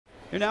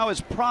Here now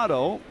is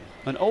Prado,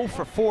 an 0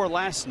 for 4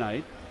 last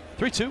night.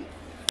 3-2.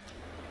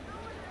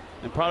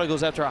 And Prado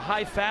goes after a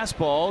high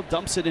fastball,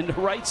 dumps it into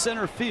right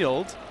center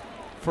field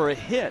for a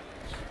hit.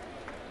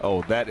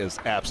 Oh, that is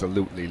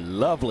absolutely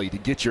lovely to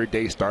get your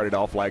day started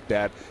off like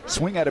that.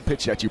 Swing at a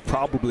pitch that you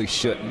probably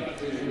shouldn't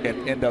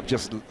and end up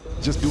just doing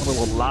a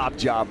little lob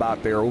job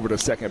out there over the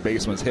second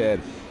baseman's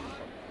head.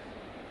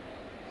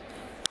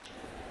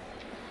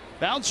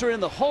 Bouncer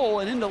in the hole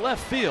and into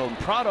left field.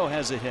 Prado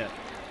has a hit.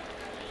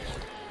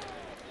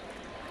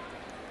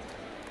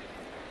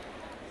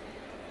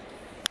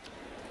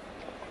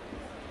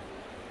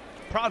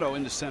 Prado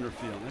into center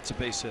field. That's a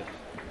base hit.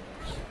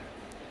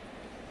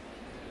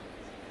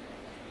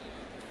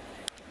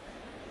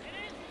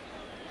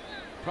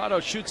 Prado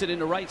shoots it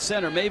into right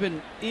center. Maybe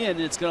in.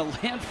 It's going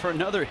to land for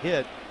another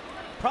hit.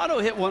 Prado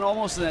hit one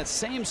almost in that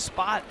same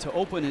spot to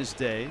open his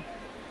day.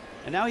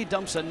 And now he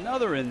dumps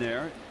another in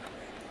there.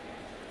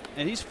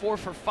 And he's 4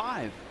 for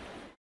 5.